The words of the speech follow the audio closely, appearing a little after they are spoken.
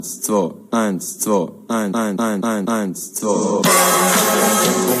2, 1, 2, 1, 1, 1, 1, 1, 2.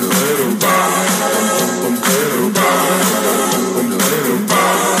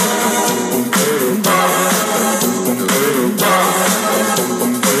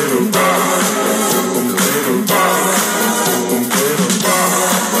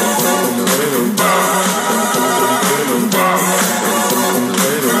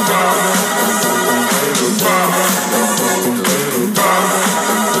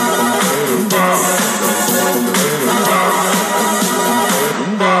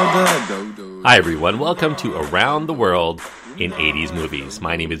 Hi everyone, welcome to Around the World in 80s Movies.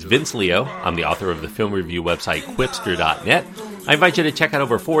 My name is Vince Leo. I'm the author of the film review website Quipster.net. I invite you to check out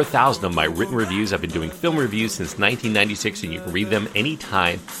over 4,000 of my written reviews. I've been doing film reviews since 1996, and you can read them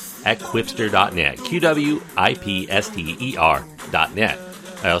anytime at Quipster.net, QWIPSTER.net.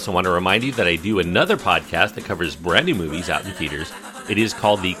 I also want to remind you that I do another podcast that covers brand new movies out in theaters. It is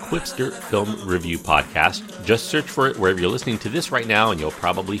called the Quipster Film Review Podcast. Just search for it wherever you're listening to this right now, and you'll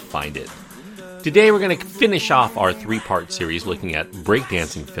probably find it. Today we're going to finish off our three-part series looking at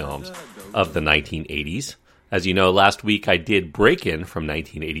breakdancing films of the 1980s. As you know, last week I did Breakin from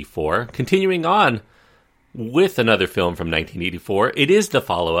 1984. Continuing on with another film from 1984, it is the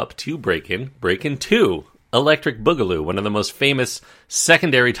follow-up to Breakin, Breakin 2, Electric Boogaloo, one of the most famous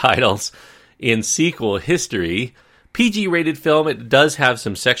secondary titles in sequel history. PG-rated film, it does have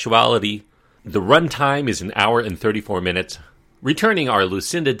some sexuality. The runtime is an hour and 34 minutes. Returning are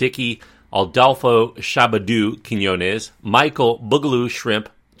Lucinda Dickey, Adolfo Shabba-Doo Quinones, Michael Boogaloo Shrimp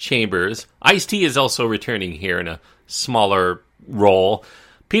Chambers. Ice-T is also returning here in a smaller role.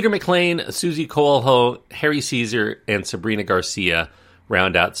 Peter McLean, Susie Coelho, Harry Caesar, and Sabrina Garcia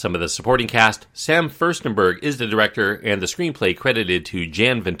round out some of the supporting cast. Sam Furstenberg is the director, and the screenplay credited to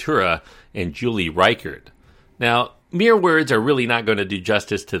Jan Ventura and Julie Reichert. Now, mere words are really not going to do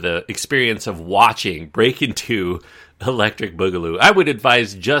justice to the experience of watching Breakin' 2 Electric Boogaloo. I would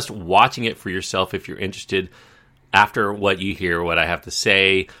advise just watching it for yourself if you're interested after what you hear, what I have to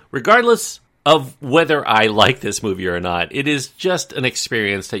say. Regardless of whether I like this movie or not, it is just an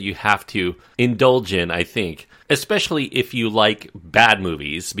experience that you have to indulge in, I think. Especially if you like bad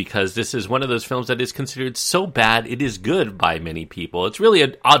movies, because this is one of those films that is considered so bad it is good by many people. It's really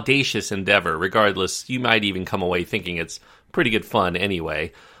an audacious endeavor. Regardless, you might even come away thinking it's pretty good fun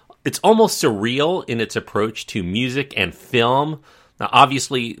anyway. It's almost surreal in its approach to music and film. Now,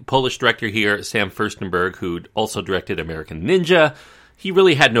 obviously, Polish director here, Sam Furstenberg, who also directed American Ninja, he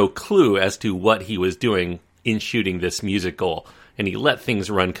really had no clue as to what he was doing in shooting this musical, and he let things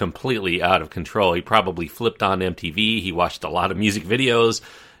run completely out of control. He probably flipped on MTV, he watched a lot of music videos,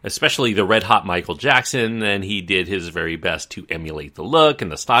 especially the Red Hot Michael Jackson, and he did his very best to emulate the look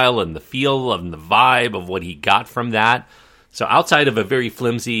and the style and the feel and the vibe of what he got from that. So outside of a very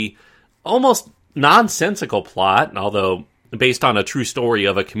flimsy, almost nonsensical plot, although based on a true story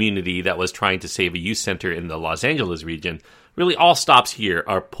of a community that was trying to save a youth center in the Los Angeles region, really all stops here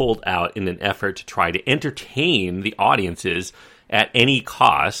are pulled out in an effort to try to entertain the audiences at any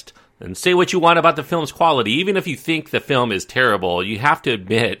cost. And say what you want about the film's quality, even if you think the film is terrible, you have to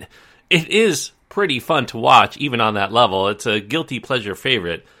admit it is pretty fun to watch, even on that level. It's a guilty pleasure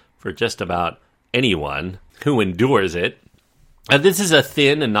favorite for just about anyone who endures it. This is a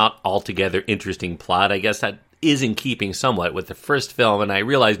thin and not altogether interesting plot. I guess that is in keeping somewhat with the first film, and I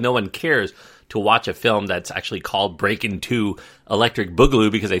realize no one cares to watch a film that's actually called Breakin' 2 Electric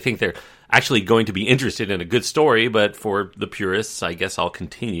Boogaloo because I think they're actually going to be interested in a good story, but for the purists, I guess I'll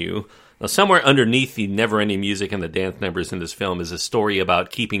continue. Now, somewhere underneath the never-ending music and the dance numbers in this film is a story about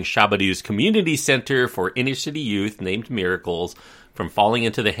keeping Shabba-Doo's community center for inner-city youth, named Miracles, from falling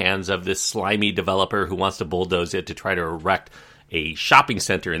into the hands of this slimy developer who wants to bulldoze it to try to erect a shopping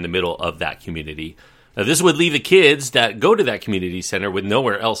center in the middle of that community. Now, this would leave the kids that go to that community center with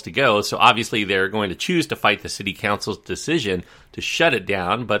nowhere else to go, so obviously they're going to choose to fight the city council's decision to shut it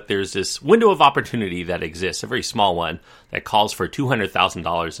down, but there's this window of opportunity that exists, a very small one, that calls for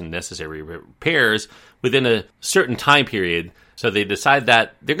 $200,000 in necessary repairs within a certain time period. So they decide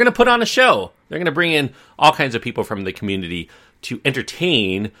that they're going to put on a show. They're going to bring in all kinds of people from the community to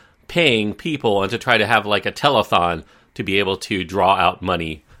entertain paying people and to try to have like a telethon to be able to draw out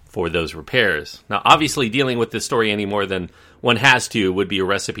money for those repairs. Now, obviously, dealing with this story any more than one has to would be a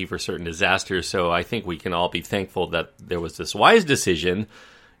recipe for certain disasters, so I think we can all be thankful that there was this wise decision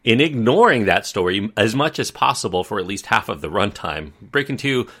in ignoring that story as much as possible for at least half of the runtime. Breakin'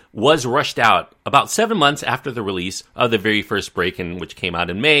 2 was rushed out about 7 months after the release of the very first Breakin', which came out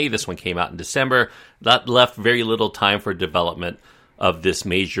in May. This one came out in December. That left very little time for development of this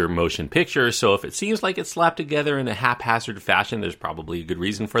major motion picture. So if it seems like it's slapped together in a haphazard fashion, there's probably a good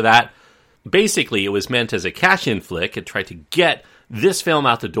reason for that. Basically, it was meant as a cash-in flick. It tried to get this film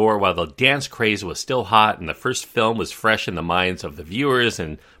out the door while the dance craze was still hot and the first film was fresh in the minds of the viewers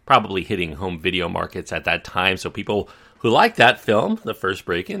and probably hitting home video markets at that time. So people who liked that film, the first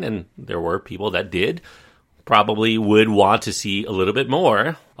Breakin', and there were people that did, probably would want to see a little bit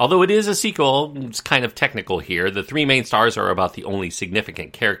more. Although it is a sequel, it's kind of technical here. The three main stars are about the only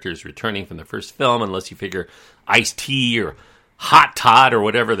significant characters returning from the first film, unless you figure Ice-T or Hot Todd or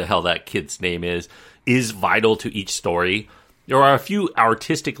whatever the hell that kid's name is vital to each story. There are a few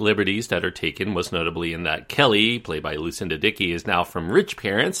artistic liberties that are taken, most notably in that Kelly, played by Lucinda Dickey, is now from rich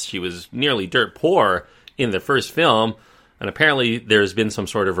parents. She was nearly dirt poor in the first film, and apparently there's been some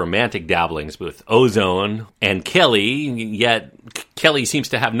sort of romantic dabblings with Ozone and Kelly, yet Kelly seems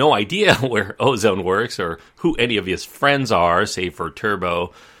to have no idea where Ozone works or who any of his friends are, save for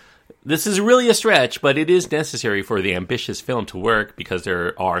Turbo. This is really a stretch, but it is necessary for the ambitious film to work because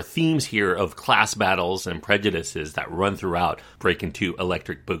there are themes here of class battles and prejudices that run throughout Breakin' 2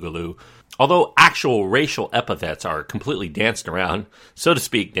 Electric Boogaloo. Although actual racial epithets are completely danced around, so to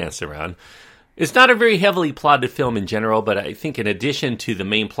speak, danced around. It's not a very heavily plotted film in general, but I think in addition to the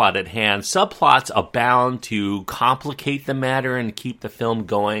main plot at hand, subplots abound to complicate the matter and keep the film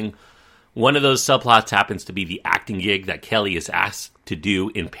going. One of those subplots happens to be the acting gig that Kelly is asked to do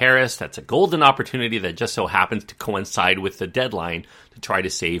in Paris. That's a golden opportunity that just so happens to coincide with the deadline to try to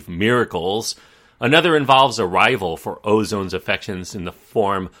save miracles. Another involves a rival for Ozone's affections in the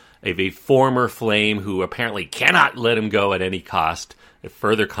form of a former flame who apparently cannot let him go at any cost. It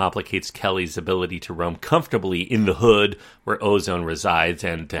further complicates Kelly's ability to roam comfortably in the hood where Ozone resides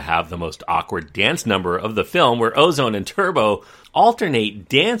and to have the most awkward dance number of the film where Ozone and Turbo alternate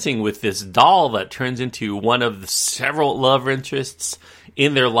dancing with this doll that turns into one of the several love interests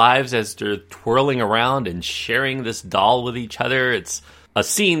in their lives as they're twirling around and sharing this doll with each other. It's a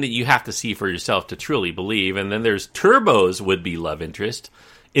scene that you have to see for yourself to truly believe. And then there's Turbo's would-be love interest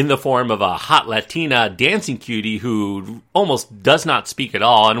in the form of a hot Latina dancing cutie who almost does not speak at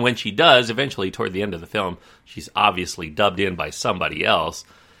all. And when she does, eventually toward the end of the film, she's obviously dubbed in by somebody else.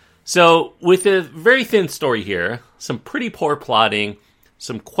 So with a very thin story here, some pretty poor plotting,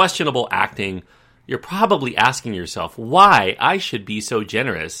 some questionable acting, you're probably asking yourself why I should be so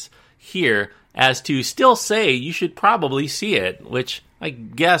generous here as to still say you should probably see it, which I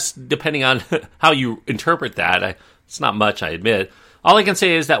guess, depending on how you interpret that, it's not much, I admit. All I can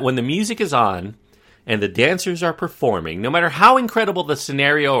say is that when the music is on and the dancers are performing, no matter how incredible the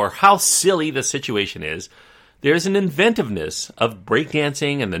scenario or how silly the situation is, there's an inventiveness of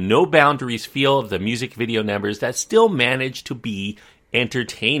breakdancing and the no-boundaries feel of the music video numbers that still manage to be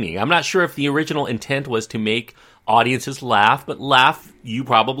entertaining. I'm not sure if the original intent was to make audiences laugh, but laugh you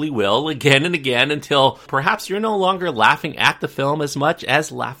probably will again and again until perhaps you're no longer laughing at the film as much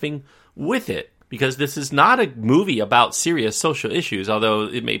as laughing with it. Because this is not a movie about serious social issues, although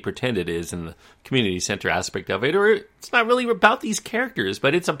it may pretend it is in the community center aspect of it, or it's not really about these characters,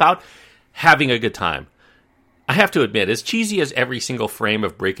 but it's about having a good time. I have to admit, as cheesy as every single frame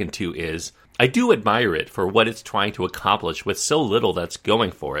of Breakin' 2 is, I do admire it for what it's trying to accomplish with so little that's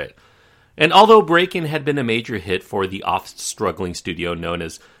going for it. And although Breakin' had been a major hit for the oft-struggling studio known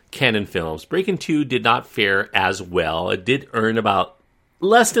as Cannon Films, Breakin' 2 did not fare as well. It did earn about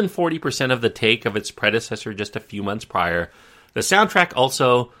less than 40% of the take of its predecessor just a few months prior. The soundtrack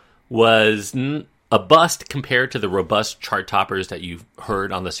also was a bust compared to the robust chart toppers that you've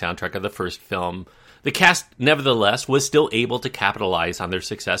heard on the soundtrack of the first film. The cast, nevertheless, was still able to capitalize on their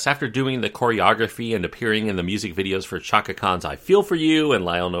success after doing the choreography and appearing in the music videos for Chaka Khan's I Feel For You and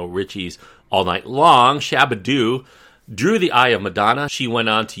Lionel Richie's All Night Long. Shabba-Doo drew the eye of Madonna. She went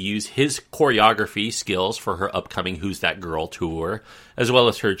on to use his choreography skills for her upcoming Who's That Girl tour, as well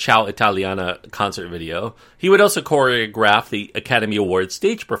as her Ciao Italiana concert video. He would also choreograph the Academy Award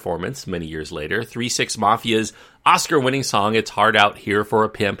stage performance many years later. 3-6 Mafia's Oscar-winning song, It's Hard Out Here for a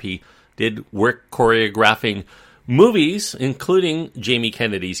Pimp. He did work choreographing movies, including Jamie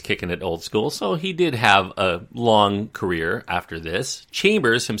Kennedy's Kickin' It Old School, so he did have a long career after this.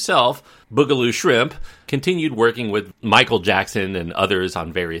 Chambers himself, Boogaloo Shrimp, continued working with Michael Jackson and others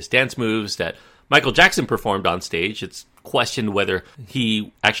on various dance moves that Michael Jackson performed on stage. It's questioned whether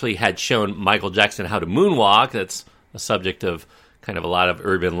he actually had shown Michael Jackson how to moonwalk. That's a subject of kind of a lot of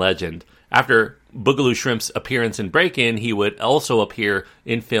urban legend. After Boogaloo Shrimp's appearance in Breakin', he would also appear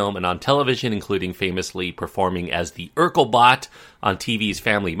in film and on television, including famously performing as the Urkelbot on TV's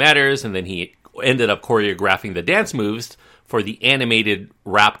Family Matters, and then he ended up choreographing the dance moves for the animated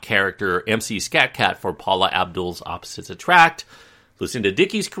rap character MC Scat Cat for Paula Abdul's Opposites Attract. Lucinda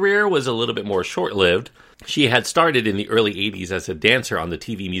Dickey's career was a little bit more short-lived. She had started in the early 80s as a dancer on the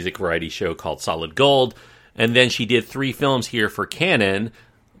TV music variety show called Solid Gold, and then she did 3 films here for Canon,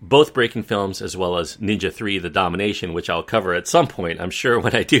 both Breakin films, as well as Ninja 3, The Domination, which I'll cover at some point, I'm sure,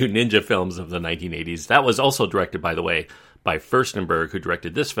 when I do Ninja films of the 1980s. That was also directed, by the way, by Furstenberg, who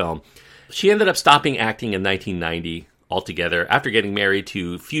directed this film. She ended up stopping acting in 1990 altogether after getting married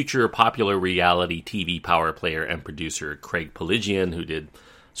to future popular reality TV power player and producer Craig Piligian, who did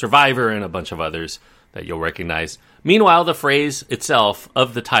Survivor and a bunch of others that you'll recognize. Meanwhile, the phrase itself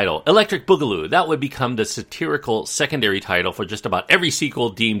of the title, Electric Boogaloo, that would become the satirical secondary title for just about every sequel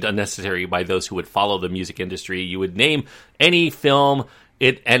deemed unnecessary by those who would follow the music industry. You would name any film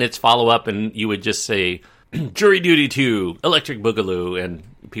and its follow-up, and you would just say, Jury Duty 2, Electric Boogaloo, and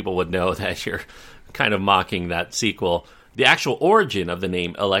people would know that you're kind of mocking that sequel. The actual origin of the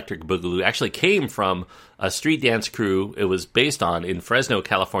name Electric Boogaloo actually came from a street dance crew it was based on in Fresno,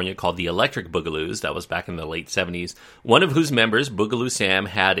 California, called the Electric Boogaloos. That was back in the late 70s. One of whose members, Boogaloo Sam,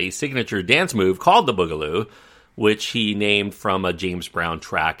 had a signature dance move called the Boogaloo, which he named from a James Brown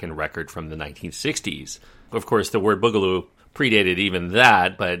track and record from the 1960s. Of course, the word Boogaloo predated even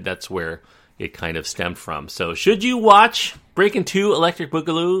that, but that's where it kind of stemmed from. So should you watch Breakin' 2 Electric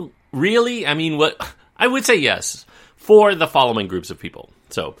Boogaloo? Really? I mean, what? I would say yes, for the following groups of people.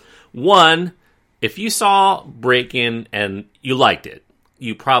 So, 1, if you saw Breakin' and you liked it,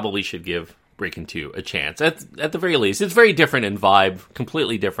 you probably should give Breakin' 2 a chance. At the very least, it's very different in vibe,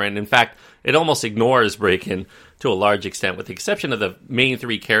 completely different. In fact, it almost ignores Breakin' to a large extent, with the exception of the main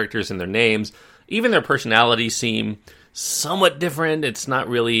 3 characters and their names. Even their personalities seem somewhat different. It's not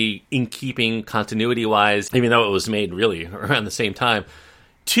really in keeping continuity-wise, even though it was made really around the same time.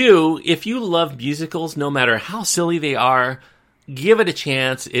 2, if you love musicals, no matter how silly they are, give it a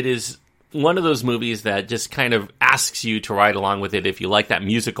chance. It is one of those movies that just kind of asks you to ride along with it if you like that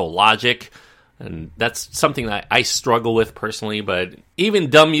musical logic. And that's something that I struggle with personally, but even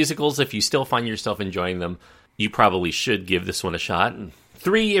dumb musicals, if you still find yourself enjoying them, you probably should give this one a shot.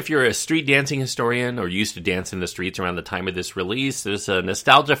 3, if you're a street dancing historian or used to dance in the streets around the time of this release, there's a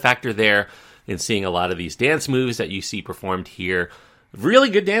nostalgia factor there in seeing a lot of these dance moves that you see performed here. Really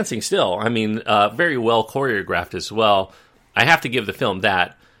good dancing still. I mean, very well choreographed as well. I have to give the film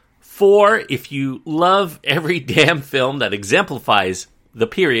that. 4, if you love every damn film that exemplifies the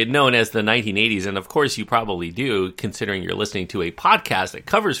period known as the 1980s, and of course you probably do, considering you're listening to a podcast that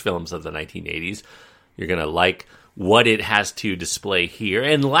covers films of the 1980s, you're going to like what it has to display here.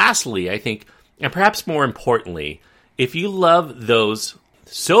 And lastly, I think, and perhaps more importantly, if you love those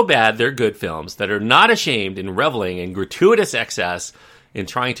so bad they're good films that are not ashamed in reveling in gratuitous excess in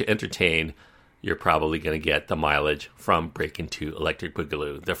trying to entertain, you're probably going to get the mileage from Breakin' 2 Electric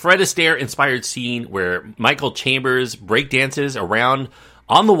Boogaloo. The Fred Astaire-inspired scene where Michael Chambers breakdances around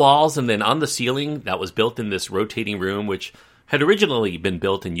on the walls and then on the ceiling that was built in this rotating room, which had originally been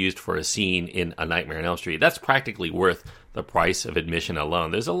built and used for a scene in A Nightmare on Elm Street. That's practically worth the price of admission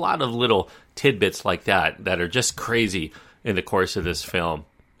alone. There's a lot of little tidbits like that that are just crazy in the course of this film.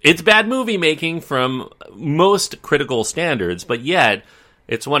 It's bad movie making from most critical standards, but yet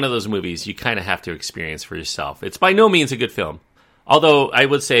it's one of those movies you kind of have to experience for yourself. It's by no means a good film. Although I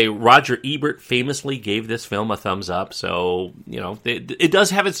would say Roger Ebert famously gave this film a thumbs up, so, you know, it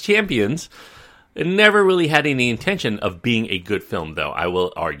does have its champions. It never really had any intention of being a good film, though, I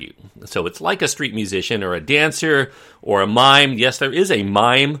will argue. So it's like a street musician or a dancer or a mime. Yes, there is a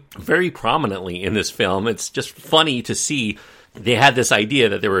mime very prominently in this film. It's just funny to see. They had this idea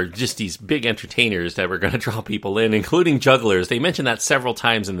that there were just these big entertainers that were going to draw people in, including jugglers. They mentioned that several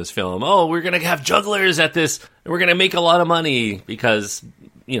times in this film. Oh, we're going to have jugglers at this, and we're going to make a lot of money because,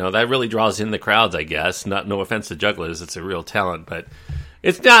 you know, that really draws in the crowds, I guess. No offense to jugglers, it's a real talent, but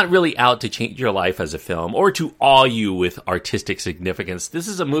it's not really out to change your life as a film or to awe you with artistic significance. This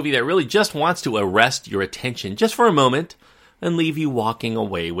is a movie that really just wants to arrest your attention just for a moment and leave you walking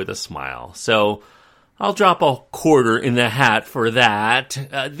away with a smile. So I'll drop a quarter in the hat for that.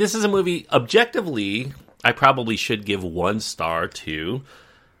 This is a movie, objectively, I probably should give 1 star to.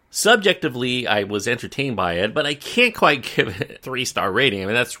 Subjectively, I was entertained by it, but I can't quite give it a 3-star rating. I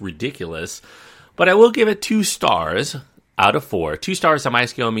mean, that's ridiculous. But I will give it 2 stars out of 4. 2 stars on my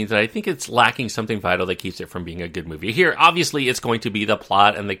scale means that I think it's lacking something vital that keeps it from being a good movie. Here, obviously, it's going to be the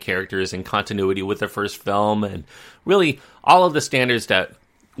plot and the characters and continuity with the first film, and really all of the standards that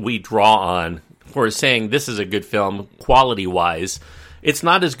we draw on for saying this is a good film quality-wise. It's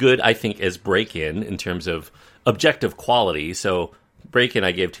not as good, I think, as Breakin' in terms of objective quality. So Breakin'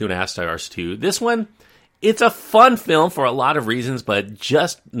 I gave 2.5 stars to. This one, It's a fun film for a lot of reasons, but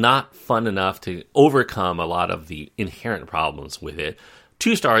just not fun enough to overcome a lot of the inherent problems with it.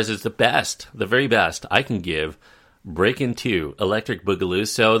 2 stars is the best, the very best I can give Breakin 2, Electric Boogaloo.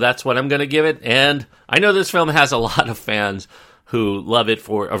 So that's what I'm going to give it. And I know this film has a lot of fans who love it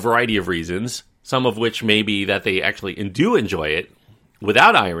for a variety of reasons, some of which may be that they actually do enjoy it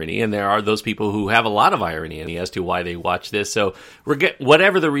without irony, and there are those people who have a lot of irony as to why they watch this. So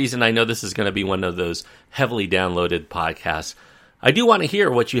whatever the reason, I know this is going to be one of those heavily downloaded podcasts. I do want to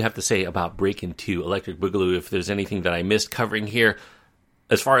hear what you have to say about Breakin 2, Electric Boogaloo, if there's anything that I missed covering here,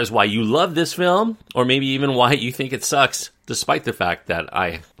 as far as why you love this film, or maybe even why you think it sucks, despite the fact that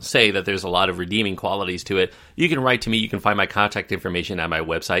I say that there's a lot of redeeming qualities to it. You can write to me. You can find my contact information at my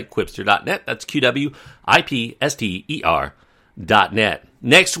website, quipster.net. That's QWIPSTER.net.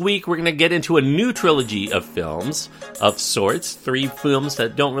 Next week, we're going to get into a new trilogy of films of sorts. 3 films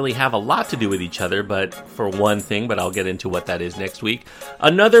that don't really have a lot to do with each other, but for one thing, but I'll get into what that is next week.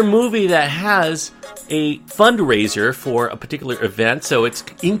 Another movie that has a fundraiser for a particular event, so it's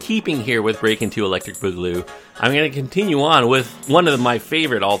in keeping here with Breakin 2 Electric Boogaloo. I'm going to continue on with one of my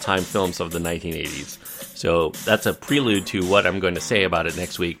favorite all-time films of the 1980s. So that's a prelude to what I'm going to say about it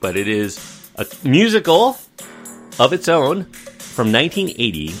next week, but it is a musical of its own from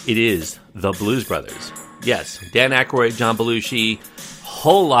 1980. It is The Blues Brothers. Yes, Dan Aykroyd, John Belushi,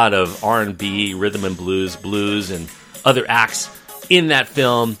 whole lot of R&B, rhythm and blues, and other acts in that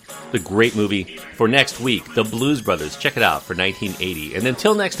film. The great movie for next week, The Blues Brothers. Check it out for 1980. And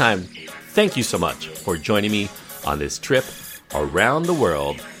until next time, thank you so much for joining me on this trip around the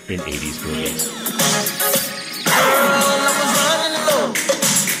world in 80s movies.